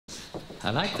I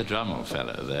like the Drummle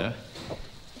fellow, though.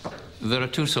 There are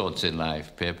two sorts in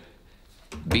life, Pip.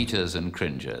 Beaters and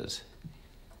cringers.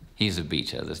 He's a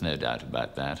beater, there's no doubt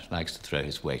about that. Likes to throw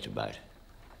his weight about.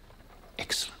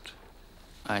 Excellent.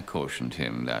 I cautioned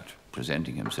him that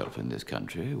presenting himself in this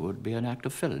country would be an act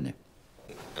of felony.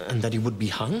 And that he would be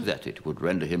hung? That it would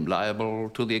render him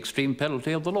liable to the extreme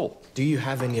penalty of the law. Do you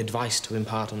have any advice to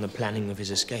impart on the planning of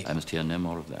his escape? I must hear no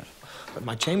more of that. But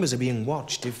my chambers are being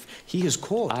watched. If he is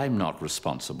caught... I'm not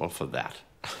responsible for that.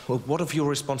 Well, what of your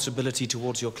responsibility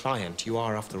towards your client? You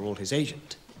are, after all, his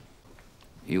agent.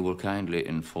 You will kindly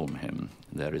inform him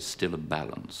there is still a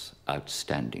balance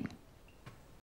outstanding.